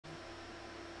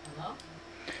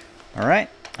Alright.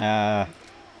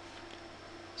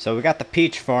 So we got the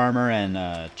Peach Farmer and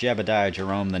Jebediah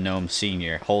Jerome the Gnome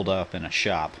Sr. holed up in a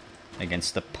shop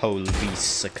against the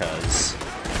Police-icas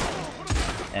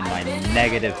and my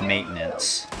negative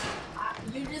maintenance.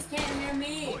 You just can't hear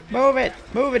me. Move it!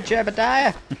 Move it,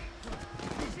 Jebediah!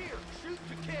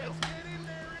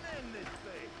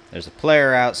 There's a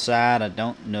player outside. I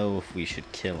don't know if we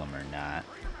should kill him or not.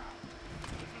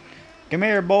 Come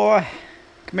here, boy.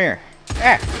 Come here.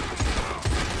 Ah!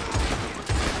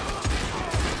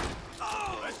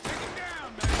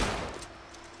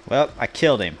 Well, I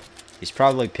killed him. He's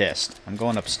probably pissed. I'm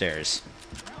going upstairs.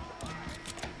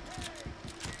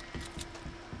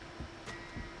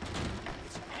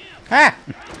 Ah!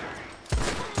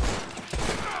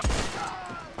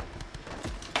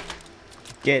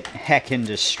 Get heckin'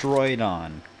 destroyed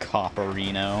on,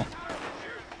 Copperino.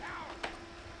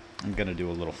 I'm gonna do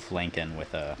a little flanking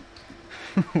with a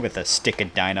with a stick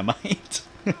of dynamite.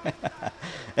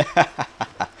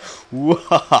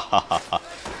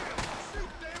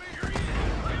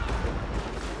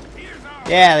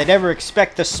 Yeah, they never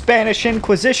expect the Spanish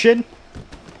Inquisition.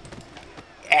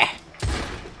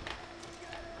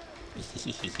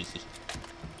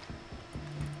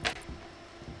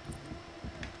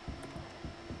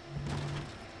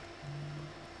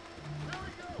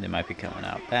 They might be coming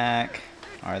out back.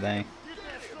 Are they?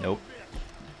 Nope.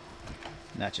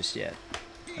 Not just yet.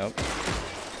 Oh.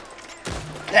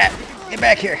 Ah, get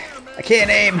back here. I can't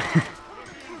aim.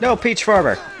 No, Peach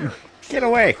Farmer. Get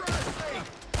away.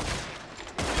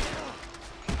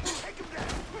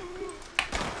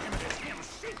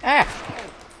 Ah!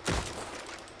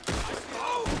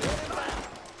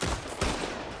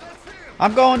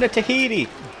 I'm going to Tahiti.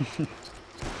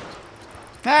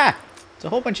 Ah! It's a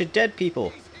whole bunch of dead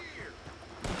people.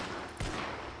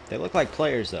 They look like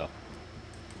players, though.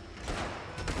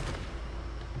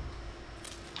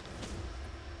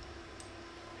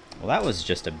 Well, that was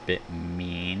just a bit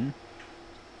mean.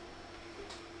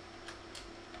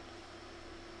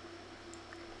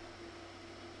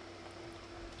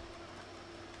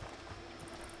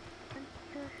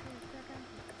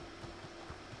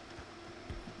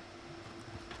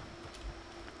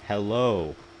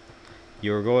 Hello.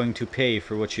 You are going to pay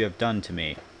for what you have done to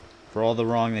me, for all the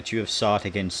wrong that you have sought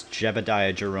against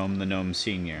Jebediah Jerome the Gnome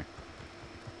Sr.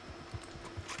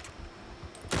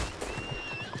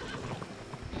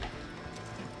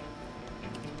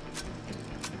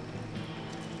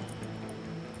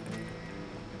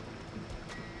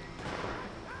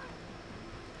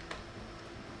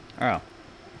 Oh.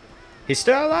 He's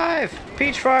still alive!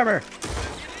 Peach Farmer!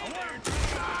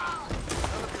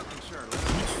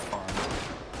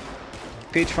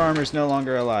 Peach Farmer's no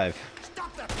longer alive.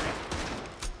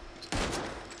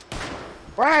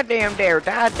 Why damn dare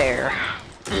died there?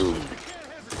 You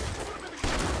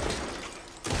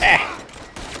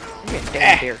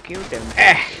damn dare killed them.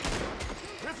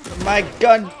 My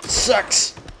gun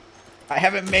sucks! I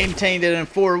haven't maintained it in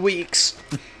 4 weeks.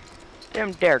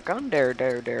 Damn dare gun dare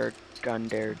gun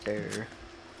dare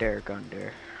gun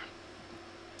dare.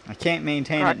 I can't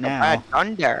maintain it now. Bad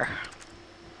gun dare.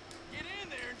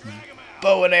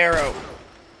 Bow and arrow.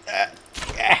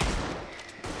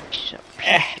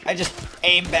 I just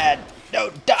aim bad. No,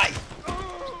 die.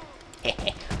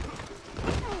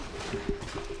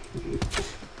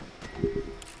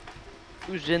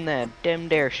 Who's in that damn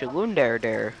dare saloon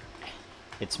dare?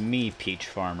 It's me, Peach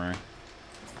Farmer.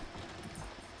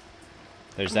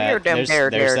 There's Come here, that. damn There's dare,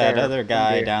 that dare. other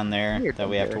guy Come down there here, that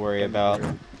we have to dare, worry damn about.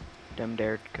 dare. Damn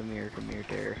dare, come here,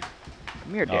 dare.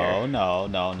 Come here, No, dare.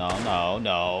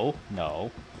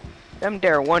 no. Them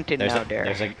dare wanted There's now, a,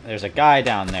 dare. there's a guy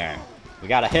down there. We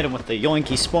gotta hit him with the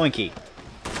yoinky spoinky.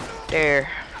 Dare.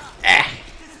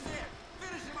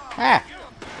 Ah!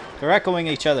 They're echoing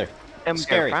each other. Them dare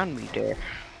Scary. found me, dare.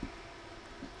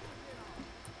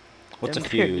 What's a Them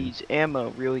dare feud? needs ammo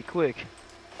really quick.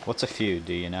 What's a feud?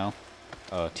 Do you know?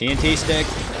 Oh, TNT stick.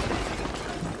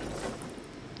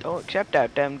 Don't accept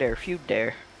that damn dare feud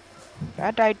dare.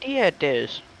 Bad idea it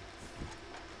is.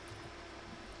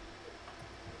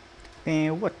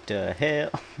 Man, what the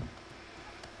hell?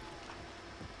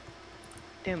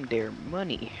 Them dare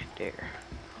money dare.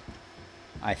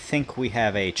 I think we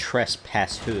have a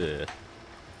trespasser.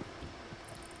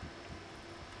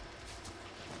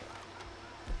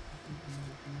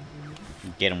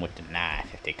 Get them with the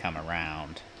knife if they come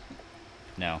around.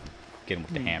 No, get them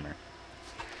with the hammer.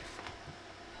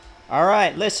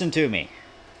 Alright, listen to me.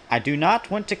 I do not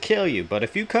want to kill you, but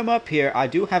if you come up here, I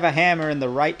do have a hammer and the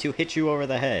right to hit you over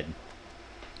the head.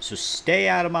 So stay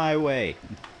out of my way.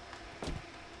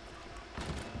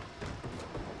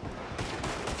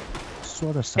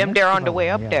 说的什么？ Them there on the way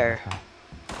up there.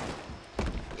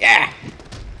 Yeah!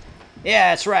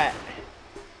 Yeah, that's right.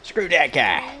 Screw that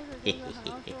guy.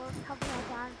 他不想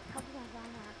加，他不想加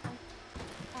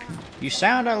拿。 You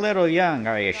sound a little young.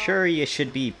 Are you sure you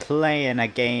should be playing a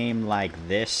game like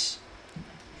this?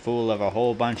 Full of a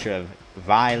whole bunch of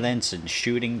violence and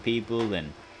shooting people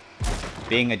and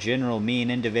being a general mean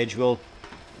individual?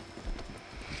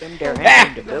 Them there Ah!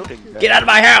 in the building. Get out of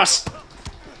my house!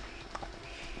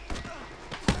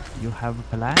 You have a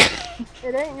plan?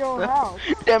 It ain't your house.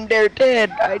 Them there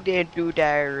dead. I didn't do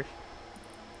that.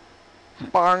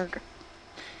 Bonk.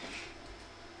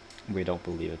 We don't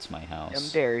believe it's my Them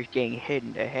house. there is getting hit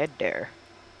in the head there.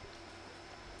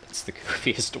 That's the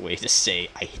goofiest way to say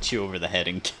I hit you over the head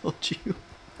and killed you.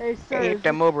 Hey, I sir. hit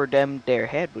them over them their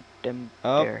head with them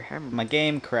Oh, their hammer. my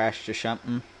game crashed or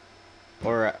something.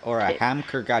 Or a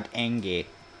hamster got angry.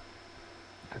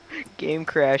 Game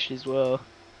crash as well.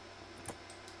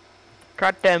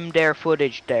 Cut them their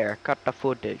footage there. Cut the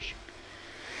footage.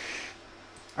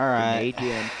 Alright.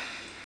 Canadian.